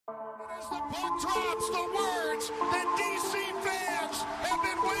the puck drops, the words that DC fans have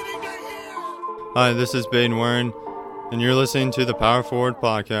been waiting to hear. Hi, this is Baden, and you're listening to the Power Forward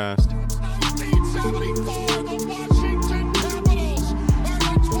Podcast. 1974, the Washington Capitals are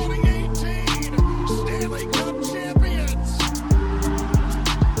the 2018 Stanley Cup champions.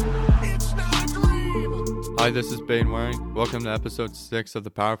 It's not a dream. Hi, this is Baden. Welcome to episode 6 of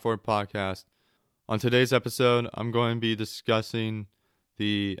the Power Forward Podcast. On today's episode, I'm going to be discussing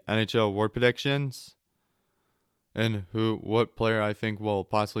the NHL Award Predictions and what player I think will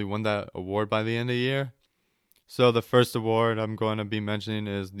possibly win that award by the end of the year. So the first award I'm going to be mentioning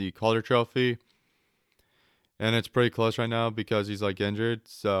is the Calder Trophy. And it's pretty close right now because he's injured.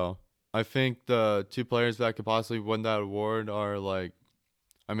 So I think the two players that could possibly win that award are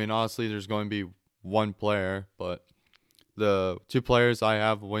honestly there's going to be one player, but the two players I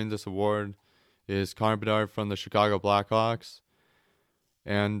have winning this award is Connor Bedard from the Chicago Blackhawks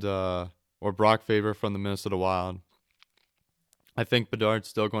and or Brock Faber from the Minnesota Wild. I think Bedard's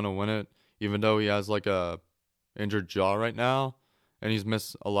still going to win it, even though he has a injured jaw right now, and he's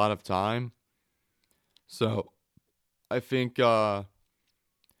missed a lot of time. So I think when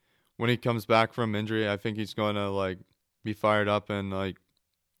he comes back from injury, I think he's going to be fired up and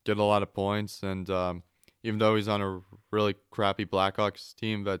get a lot of points. And even though he's on a really crappy Blackhawks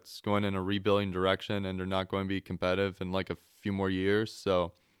team that's going in a rebuilding direction and they're not going to be competitive in a few more years,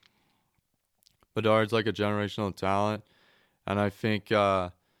 so Bedard's a generational talent, and I think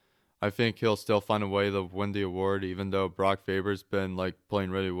he'll still find a way to win the award, even though Brock Faber's been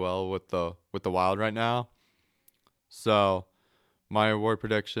playing really well with the Wild right now. So my award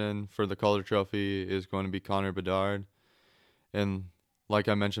prediction for the Calder Trophy is going to be Connor Bedard, and like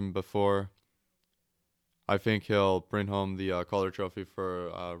I mentioned before, I think he'll bring home the Calder Trophy for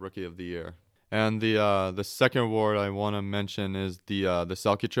Rookie of the Year. And the second award I want to mention is the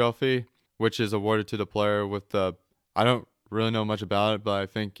Selke Trophy, which is awarded to the player with the, I don't really know much about it, but I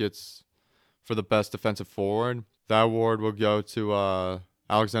think it's for the best defensive forward. That award will go to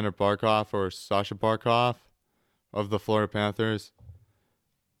Alexander Barkov or Sasha Barkov of the Florida Panthers.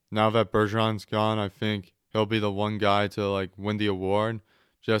 Now that Bergeron's gone, I think he'll be the one guy to win the award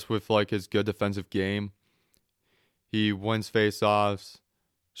just with his good defensive game. He wins face-offs,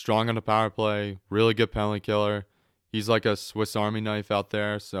 strong on the power play, really good penalty killer. He's like a Swiss Army knife out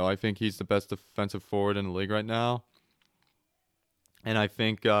there, so I think he's the best defensive forward in the league right now. And I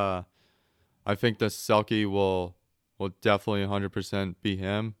think the Selke will definitely 100% be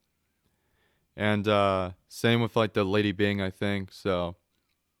him. And same with the Lady Byng, I think. So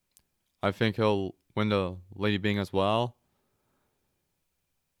I think he'll win the Lady Byng as well.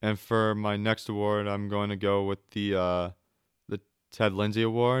 And for my next award, I'm going to go with the Ted Lindsay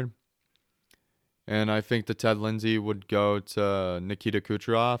Award. And I think the Ted Lindsay would go to Nikita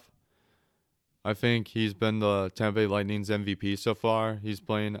Kucherov. I think he's been the Tampa Bay Lightning's MVP so far. He's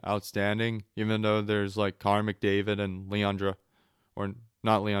playing outstanding, even though there's Connor McDavid and Nathan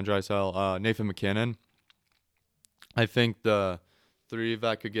McKinnon. I think the three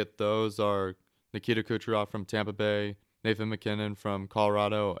that could get those are Nikita Kucherov from Tampa Bay, Nathan McKinnon from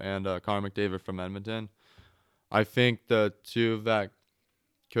Colorado, and Connor McDavid from Edmonton. I think the two that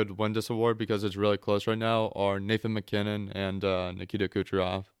could win this award, because it's really close right now, are Nathan McKinnon and Nikita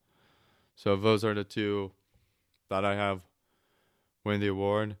Kucherov. So those are the two that I have win the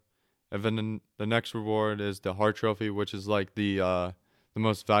award. And then the next award is the Hart Trophy, which is the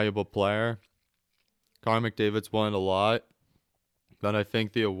most valuable player. Connor McDavid's won it a lot, but I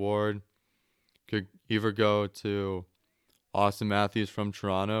think the award could either go to Austin Matthews from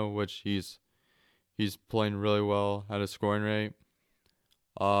Toronto, which he's playing really well at a scoring rate.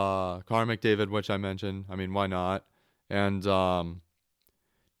 Connor McDavid, which I mentioned. I mean, why not? And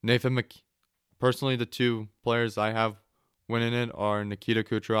personally, the two players I have winning it are Nikita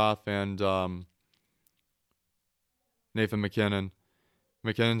Kucherov and Nathan McKinnon.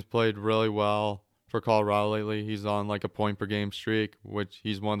 McKinnon's played really well for Colorado lately. He's on a point per game streak, which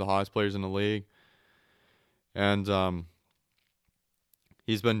he's one of the hottest players in the league. And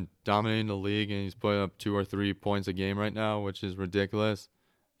he's been dominating the league, and he's putting up 2 or 3 points a game right now, which is ridiculous.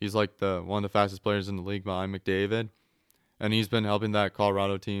 He's one of the fastest players in the league behind McDavid. And he's been helping that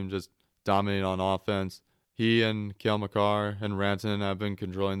Colorado team just dominate on offense. He and Cale Makar and Rantanen have been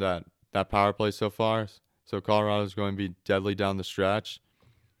controlling that power play so far. So Colorado's going to be deadly down the stretch,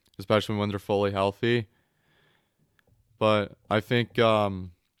 especially when they're fully healthy. But I think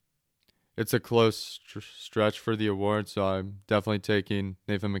it's a close stretch for the award, so I'm definitely taking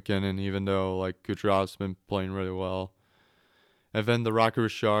Nathan McKinnon, even though Kucherov's been playing really well. And then the Rocket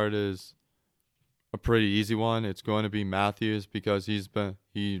Richard is a pretty easy one. It's going to be Matthews because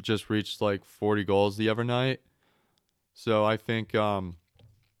he just reached like 40 goals the other night. So I think and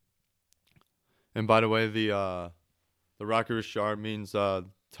by the way, the Rocket Richard means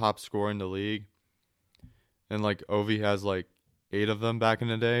top scorer in the league. And like Ovi has like 8 of them back in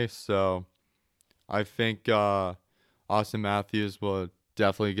the day. So I think Austin Matthews will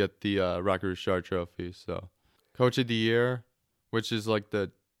definitely get the Rocket Richard trophy. So Coach of the Year, which is like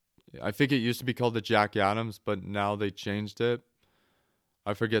I think it used to be called the Jack Adams, but now they changed it.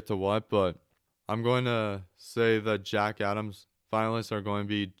 I forget to what, but I'm going to say the Jack Adams finalists are going to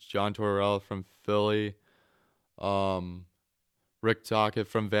be John Tortorella from Philly, Rick Tocchet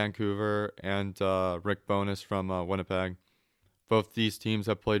from Vancouver, and Rick Bowness from Winnipeg. Both these teams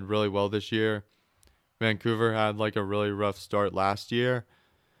have played really well this year. Vancouver had like a really rough start last year,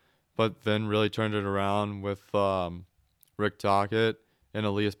 but then really turned it around with Rick Tocchet and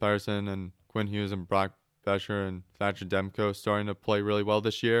Elias Pettersson and Quinn Hughes and Brock Bescher and Thatcher Demko starting to play really well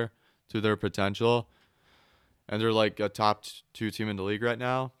this year to their potential. And they're like a top 2 team in the league right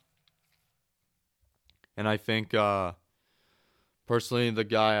now. And I think, personally, the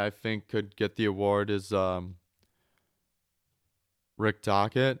guy I think could get the award is Rick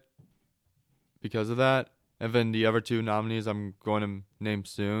Tocchet because of that. And then the other 2 nominees I'm going to name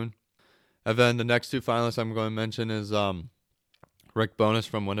soon. And then the next 2 finalists I'm going to mention is Rick Bowness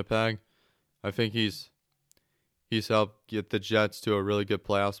from Winnipeg. I think he's helped get the Jets to a really good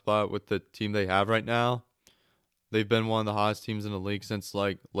playoff spot with the team they have right now. They've been one of the hottest teams in the league since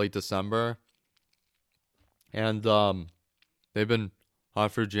like late December. And they've been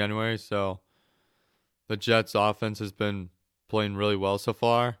hot through January, so the Jets offense has been playing really well so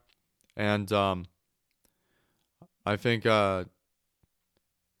far. And I think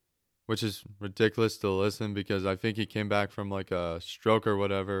which is ridiculous to listen because I think he came back from like a stroke or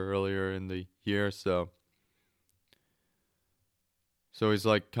whatever earlier in the year. So he's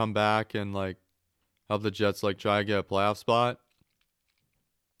like come back and like help the Jets like try to get a playoff spot.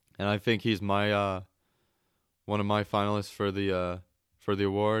 And I think he's my one of my finalists for the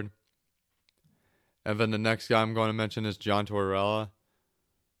award. And then the next guy I'm going to mention is John Tortorella.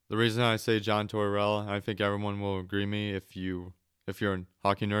 The reason I say John Tortorella, I think everyone will agree me if you're a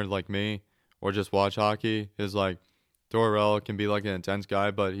hockey nerd like me or just watch hockey, is like Tortorella can be like an intense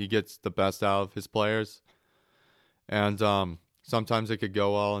guy, but he gets the best out of his players. And sometimes it could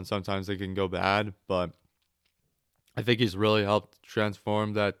go well and sometimes it can go bad, but I think he's really helped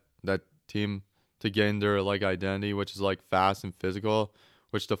transform that team to gain their like identity, which is like fast and physical,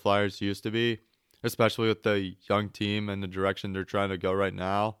 which the Flyers used to be, especially with the young team and the direction they're trying to go right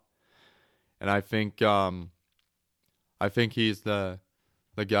now. And I think he's the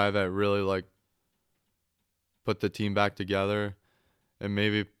guy that really like put the team back together and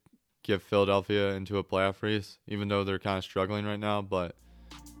maybe get Philadelphia into a playoff race, even though they're kind of struggling right now. But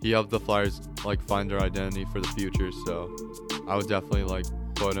he helped the Flyers like find their identity for the future. So I would definitely like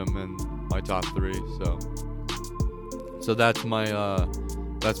put him in my top 3. So that's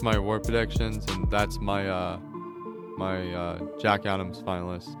my award predictions, and that's my Jack Adams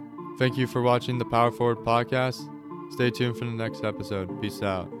finalist. Thank you for watching the Power Forward podcast. Stay tuned for the next episode. Peace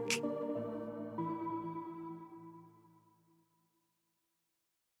out.